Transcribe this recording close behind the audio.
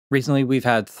Recently, we've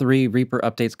had 3 Reaper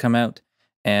updates come out,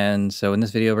 and so in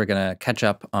this video, we're going to catch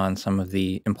up on some of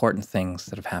the important things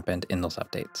that have happened in those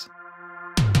updates.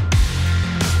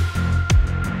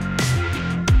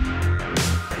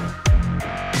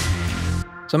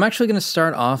 So I'm actually going to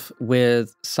start off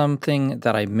with something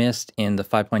that I missed in the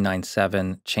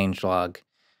 5.97 changelog.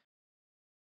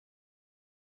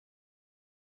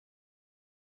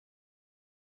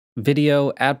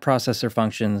 Video, add processor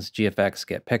functions, GFX,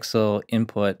 get pixel,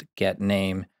 input, get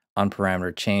name, on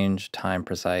parameter change, time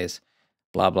precise,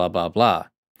 blah, blah, blah, blah.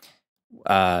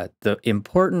 The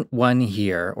important one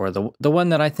here, or the one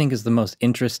that I think is the most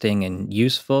interesting and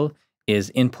useful,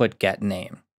 is input get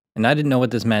name. And I didn't know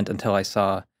what this meant until I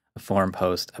saw a forum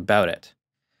post about it.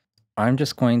 I'm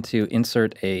just going to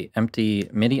insert a empty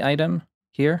MIDI item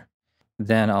here.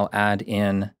 Then I'll add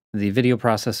in the video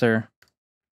processor.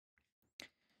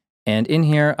 And in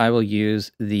here, I will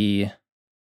use the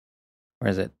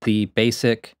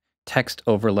basic text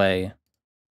overlay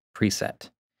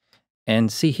preset.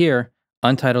 And see here,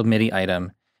 untitled MIDI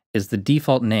item is the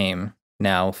default name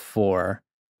now for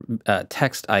a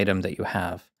text item that you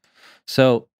have.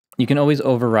 So you can always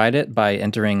override it by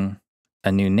entering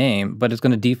a new name, but it's going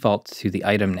to default to the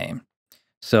item name.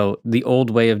 So the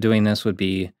old way of doing this would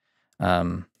be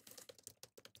typing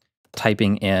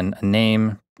in a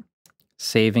name,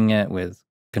 saving it with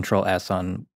Control S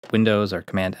on Windows or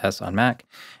Command S on Mac,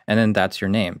 and then that's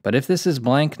your name. But if this is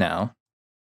blank now,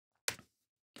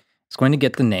 it's going to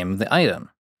get the name of the item.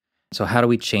 So how do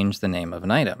we change the name of an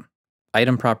item?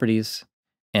 Item properties,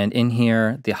 and in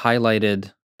here, the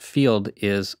highlighted field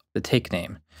is the take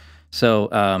name. So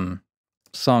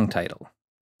song title,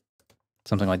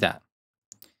 something like that.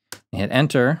 You hit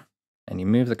enter, and you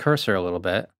move the cursor a little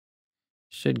bit,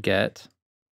 should get,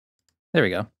 there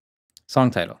we go, song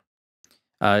title.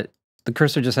 The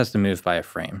cursor just has to move by a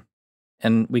frame.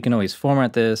 And we can always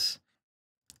format this.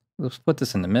 Let's put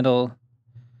this in the middle,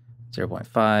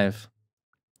 0.5.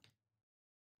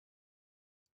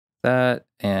 That,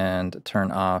 and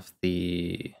turn off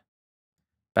the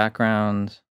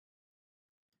background.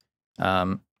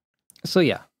 So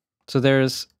yeah, so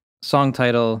there's song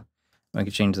title. I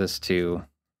could change this to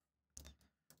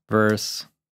verse.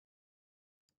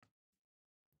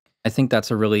 I think that's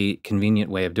a really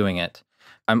convenient way of doing it.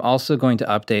 I'm also going to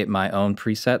update my own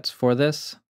presets for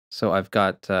this. So I've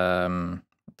got, let's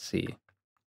see,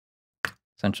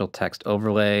 essential text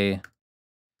overlay.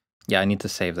 Yeah, I need to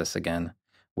save this again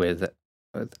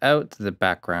without the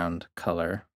background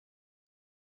color.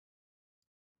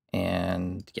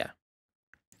 And yeah,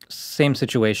 same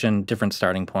situation, different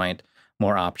starting point,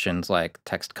 more options like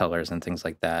text colors and things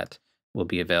like that will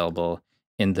be available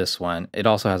in this one. It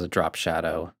also has a drop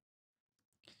shadow.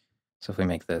 So if we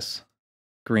make this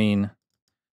green, you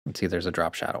can see there's a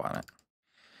drop shadow on it.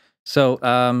 So,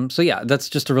 so yeah, that's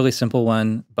just a really simple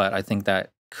one, but I think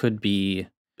that could be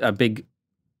a big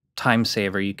time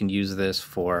saver. You can use this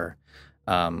for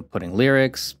putting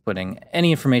lyrics, putting any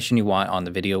information you want on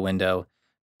the video window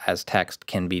as text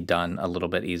can be done a little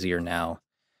bit easier now.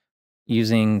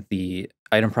 Using the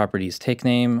item properties take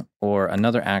name or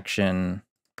another action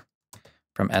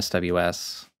from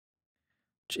SWS,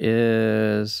 which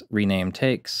is rename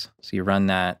takes. So you run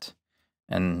that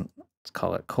and let's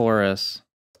call it chorus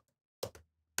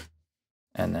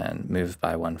and then move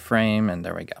by one frame, and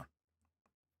there we go.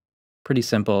 Pretty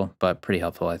simple, but pretty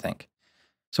helpful, I think.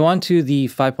 So on to the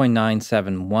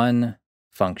 5.971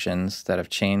 functions that have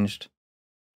changed.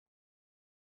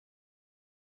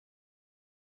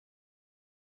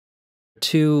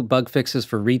 Two bug fixes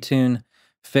for ReaTune: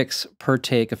 fix per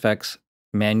take effects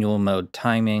manual mode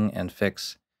timing, and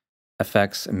fix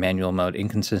effects manual mode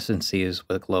inconsistencies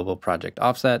with global project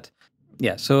offset.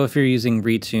 Yeah, so if you're using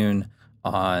ReaTune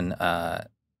on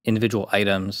individual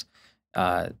items,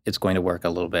 it's going to work a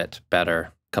little bit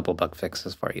better. Couple bug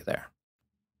fixes for you there.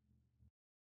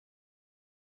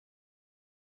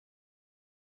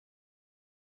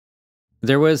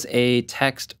 There was a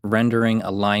text rendering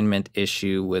alignment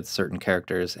issue with certain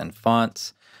characters and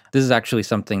fonts. This is actually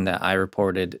something that I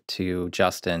reported to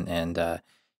Justin, and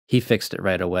he fixed it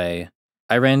right away.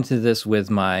 I ran into this with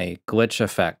my glitch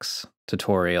effects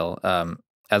tutorial.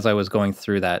 As I was going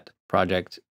through that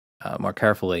project more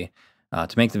carefully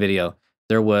to make the video,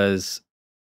 there was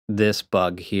this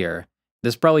bug here.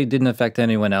 This probably didn't affect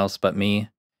anyone else but me.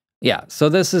 Yeah, so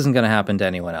this isn't going to happen to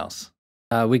anyone else.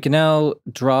 We can now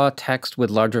draw text with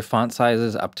larger font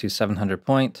sizes up to 700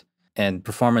 point and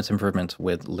performance improvements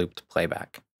with looped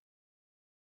playback.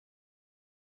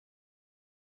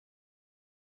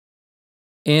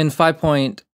 In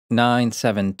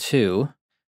 5.972,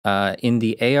 In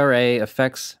the ARA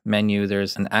effects menu,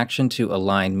 there's an action to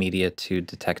align media to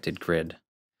detected grid.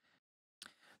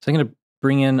 So I'm going to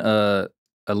bring in a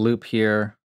loop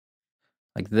here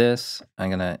like this. I'm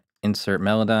going to insert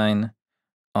Melodyne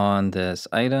on this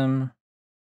item,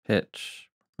 pitch,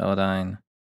 Melodyne.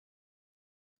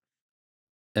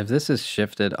 If this is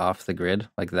shifted off the grid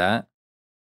like that,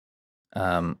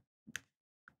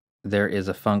 there is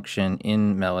a function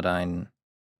in Melodyne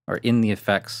or in the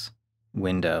effects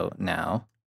window now.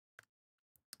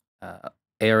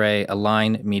 ARA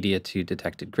align media to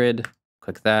detected grid.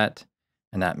 Click that,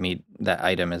 and that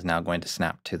item is now going to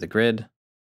snap to the grid.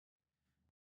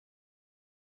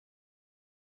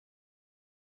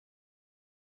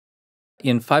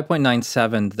 In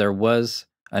 5.97, there was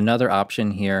another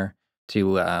option here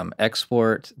to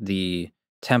export the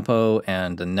tempo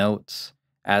and the notes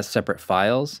as separate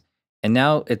files. And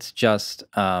now it's just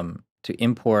to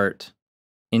import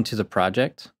into the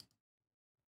project.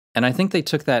 And I think they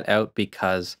took that out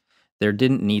because there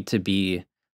didn't need to be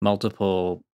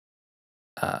multiple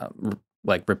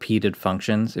like repeated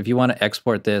functions. If you want to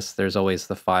export this, there's always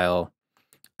the file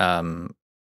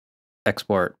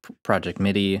export project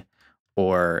MIDI,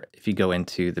 or if you go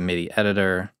into the MIDI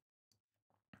editor,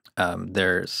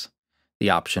 there's the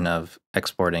option of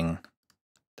exporting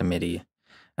the MIDI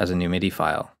as a new MIDI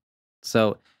file.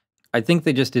 So I think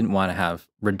they just didn't want to have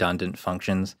redundant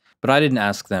functions, but I didn't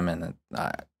ask them, and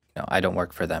I don't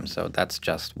work for them, so that's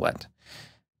just what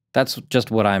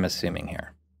I'm assuming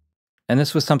here. And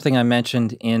this was something I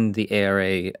mentioned in the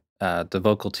ARA, the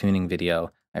vocal tuning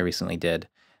video I recently did.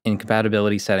 In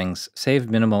compatibility settings, save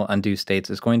minimal undo states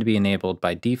is going to be enabled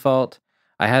by default.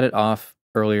 I had it off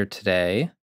earlier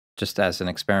today, just as an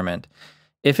experiment.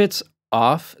 If it's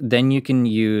off, then you can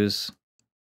use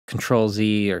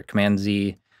Control-Z or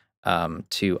Command-Z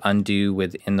to undo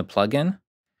within the plugin.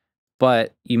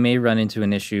 But you may run into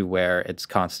an issue where it's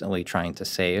constantly trying to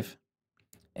save.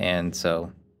 And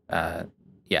so,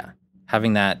 yeah,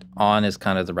 having that on is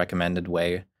kind of the recommended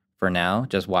way for now.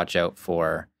 Just watch out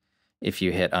for, if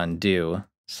you hit undo,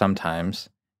 sometimes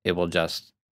it will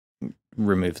just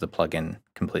remove the plugin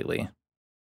completely.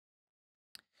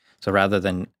 So rather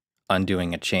than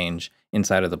undoing a change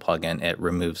inside of the plugin, it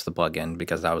removes the plugin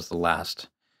because that was the last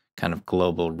kind of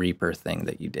global REAPER thing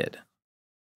that you did.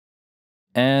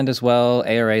 And as well,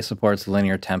 ARA supports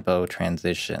linear tempo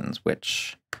transitions,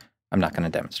 which I'm not going to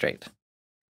demonstrate.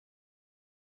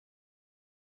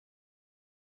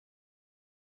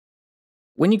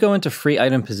 When you go into free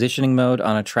item positioning mode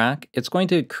on a track, it's going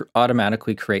to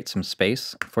automatically create some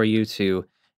space for you to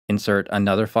insert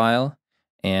another file,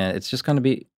 and it's just going to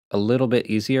be a little bit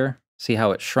easier. See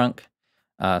how it shrunk?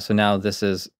 So now this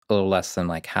is a little less than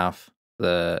like half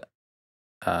the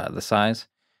size.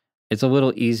 It's a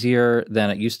little easier than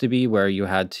it used to be, where you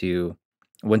had to,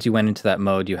 once you went into that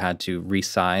mode, you had to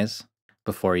resize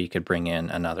before you could bring in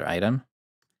another item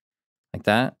like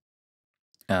that.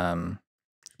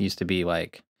 Used to be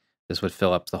like this would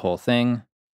fill up the whole thing.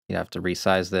 You'd have to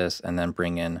resize this and then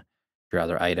bring in your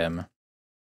other item.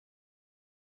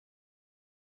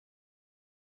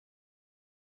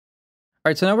 All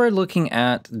right, so now we're looking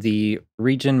at the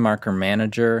region marker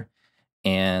manager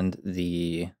and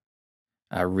the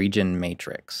region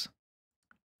matrix.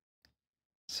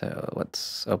 So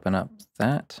let's open up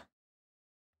that.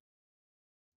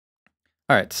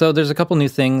 All right, so there's a couple new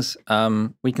things.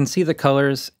 We can see the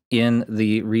colors in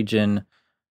the region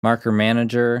marker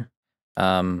manager,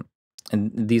 and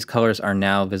these colors are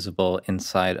now visible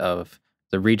inside of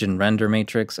the region render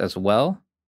matrix as well.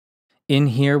 In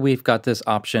here, we've got this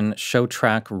option, show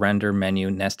track render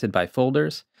menu nested by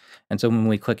folders. And so when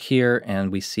we click here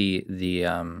and we see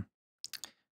the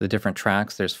different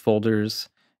tracks, there's folders,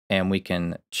 and we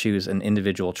can choose an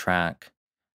individual track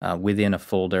within a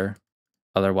folder.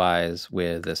 Otherwise,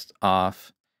 with this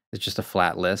off, it's just a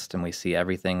flat list and we see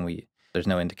everything. There's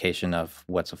no indication of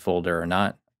what's a folder or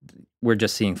not. We're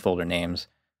just seeing folder names,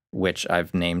 which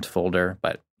I've named folder,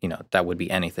 but that would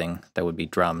be anything. That would be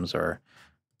drums or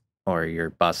your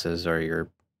buses or your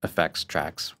effects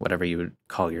tracks, whatever you would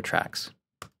call your tracks.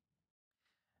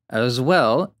 As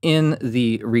well, in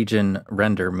the region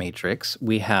render matrix,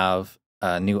 we have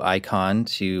a new icon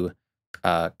to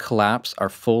collapse our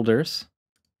folders.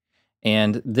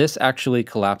 And this actually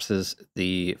collapses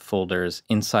the folders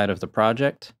inside of the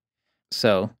project.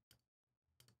 So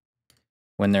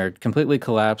when they're completely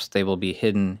collapsed, they will be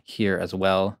hidden here as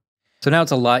well. So now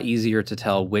it's a lot easier to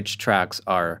tell which tracks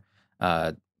are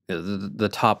the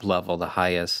top level, the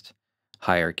highest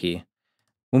hierarchy.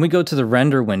 When we go to the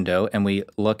render window and we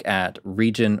look at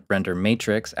region render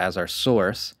matrix as our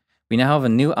source, we now have a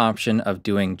new option of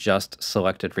doing just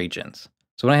selected regions.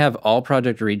 So when I have all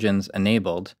project regions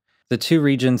enabled, the two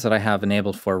regions that I have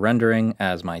enabled for rendering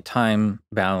as my time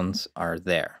bounds are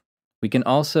there. We can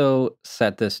also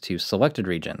set this to selected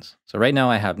regions. So right now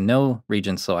I have no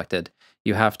regions selected.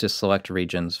 You have to select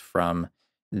regions from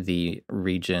the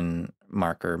region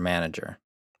marker manager.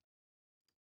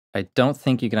 I don't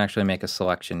think you can actually make a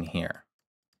selection here.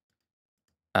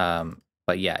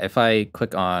 But yeah, if I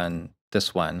click on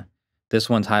this one's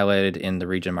highlighted in the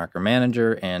region marker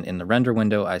manager, and in the render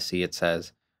window, I see it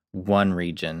says one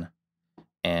region,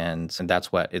 and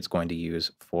that's what it's going to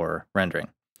use for rendering.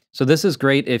 So this is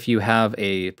great if you have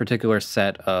a particular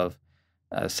set of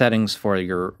settings for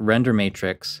your render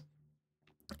matrix,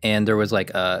 and there was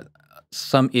like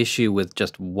some issue with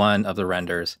just one of the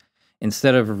renders.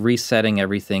 Instead of resetting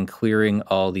everything, clearing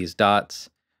all these dots,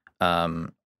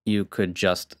 you could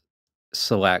just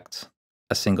select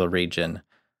a single region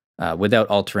without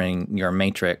altering your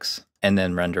matrix and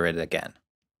then render it again.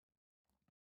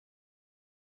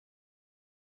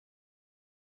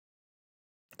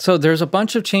 So there's a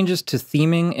bunch of changes to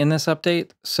theming in this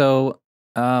update. So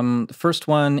the first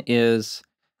one is,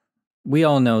 we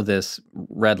all know this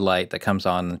red light that comes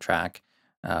on the track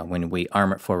when we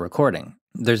arm it for recording.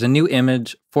 There's a new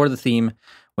image for the theme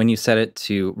when you set it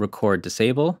to record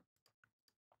disable.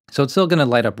 So it's still going to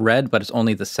light up red, but it's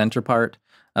only the center part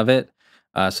of it.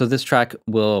 So this track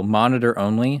will monitor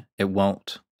only. It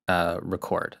won't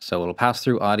record. So it'll pass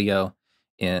through audio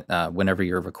whenever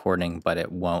you're recording, but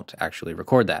it won't actually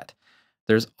record that.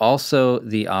 There's also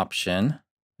the option,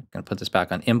 I'm going to put this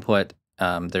back on input.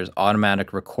 There's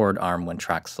automatic record arm when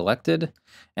track selected.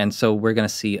 And so we're going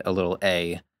to see a little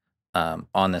A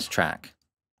on this track.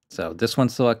 So this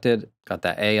one's selected, got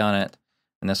that A on it,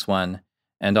 and this one.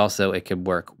 And also it could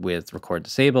work with record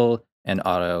disable and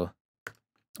auto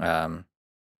at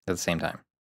the same time.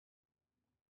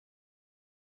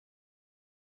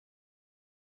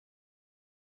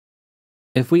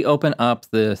 If we open up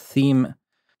the theme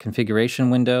configuration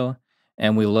window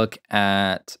and we look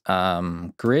at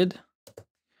grid,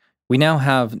 we now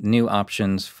have new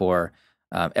options for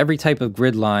every type of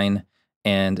grid line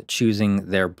and choosing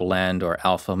their blend or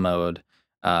alpha mode,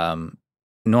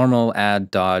 normal,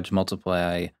 add, dodge,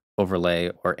 multiply,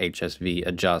 overlay, or HSV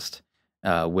adjust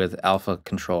with alpha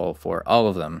control for all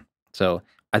of them. So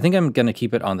I think I'm going to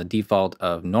keep it on the default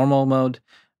of normal mode.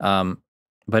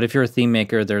 But if you're a theme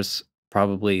maker, there's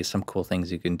probably some cool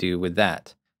things you can do with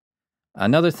that.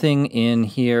 Another thing in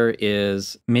here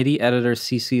is MIDI editor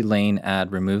CC lane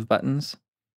add remove buttons.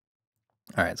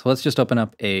 All right, so let's just open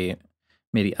up a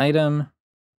MIDI item.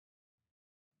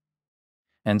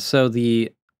 And so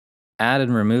the add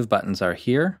and remove buttons are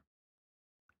here.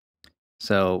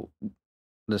 So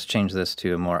let's change this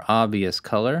to a more obvious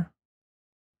color,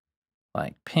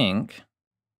 like pink.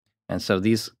 And so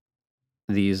these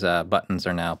buttons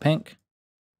are now pink,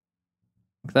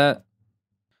 like that.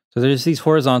 So there's these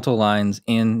horizontal lines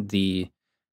in the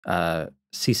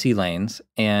CC lanes,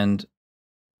 and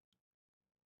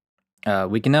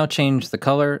we can now change the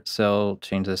color. So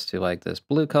change this to like this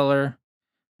blue color.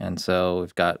 And so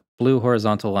we've got blue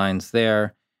horizontal lines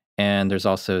there. And there's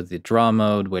also the draw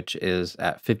mode, which is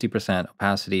at 50%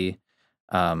 opacity,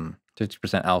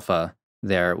 50% alpha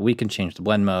there. We can change the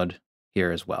blend mode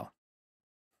here as well.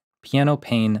 Piano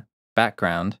pane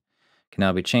background can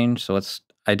now be changed. So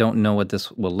I don't know what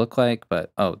this will look like,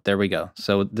 but oh, there we go.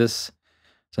 So this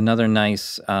is another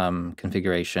nice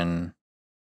configuration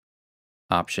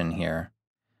option here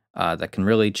that can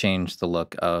really change the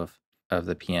look of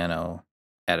the piano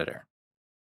editor.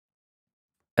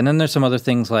 And then there's some other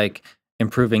things like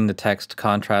improving the text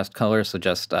contrast color. So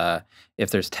just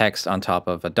if there's text on top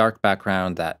of a dark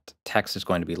background, that text is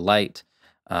going to be light,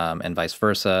 and vice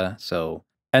versa. So,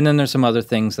 and then there's some other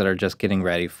things that are just getting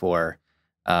ready for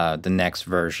the next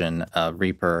version of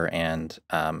REAPER and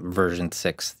version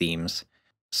 6 themes.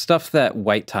 Stuff that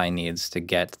White Tie needs to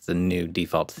get the new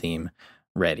default theme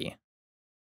ready.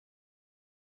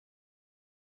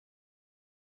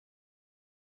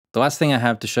 The last thing I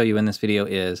have to show you in this video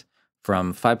is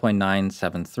from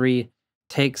 5.973,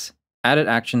 takes added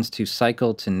actions to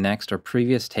cycle to next or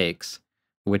previous takes,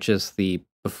 which is the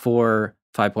before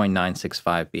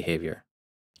 5.965 behavior.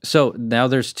 So now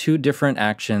there's two different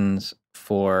actions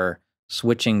for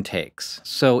switching takes.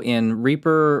 So in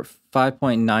REAPER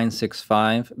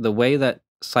 5.965, the way that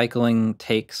cycling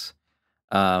takes,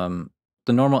 the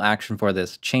normal action for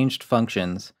this changed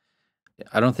functions.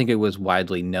 I don't think it was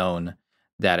widely known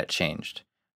that it changed.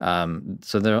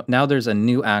 So now there's a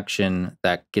new action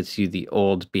that gets you the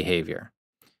old behavior.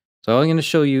 So I'm going to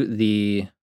show you the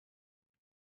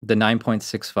the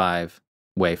 9.65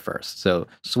 way first. So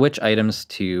switch items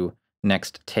to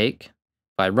next take.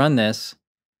 If I run this,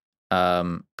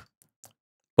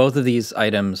 both of these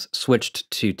items switched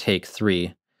to take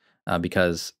 3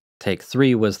 because take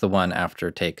 3 was the one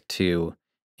after take 2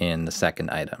 in the second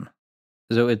item.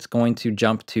 So it's going to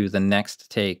jump to the next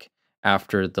take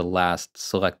after the last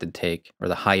selected take, or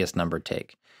the highest numbered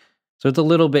take. So it's a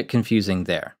little bit confusing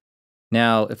there.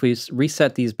 Now, if we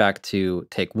reset these back to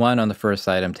take 1 on the first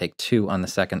item, take 2 on the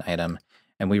second item,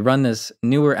 and we run this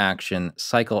newer action,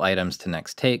 cycle items to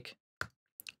next take,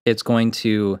 it's going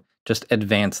to just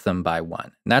advance them by 1.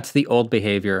 And that's the old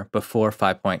behavior before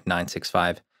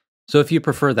 5.965. So if you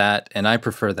prefer that, and I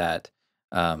prefer that,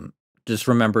 just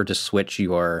remember to switch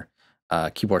your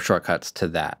keyboard shortcuts to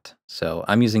that. So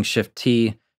I'm using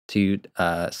Shift-T to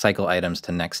cycle items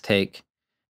to next take,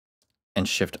 and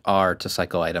Shift-R to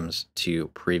cycle items to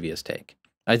previous take.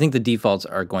 I think the defaults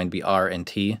are going to be R and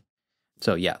T.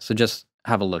 So yeah, so just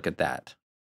have a look at that.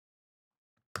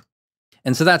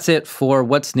 And so that's it for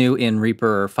what's new in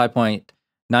Reaper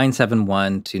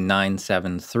 5.971 to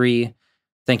 973.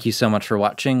 Thank you so much for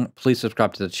watching. Please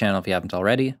subscribe to the channel if you haven't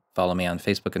already. Follow me on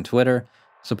Facebook and Twitter.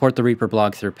 Support the Reaper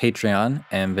blog through Patreon,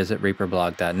 and visit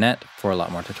reaperblog.net for a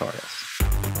lot more tutorials.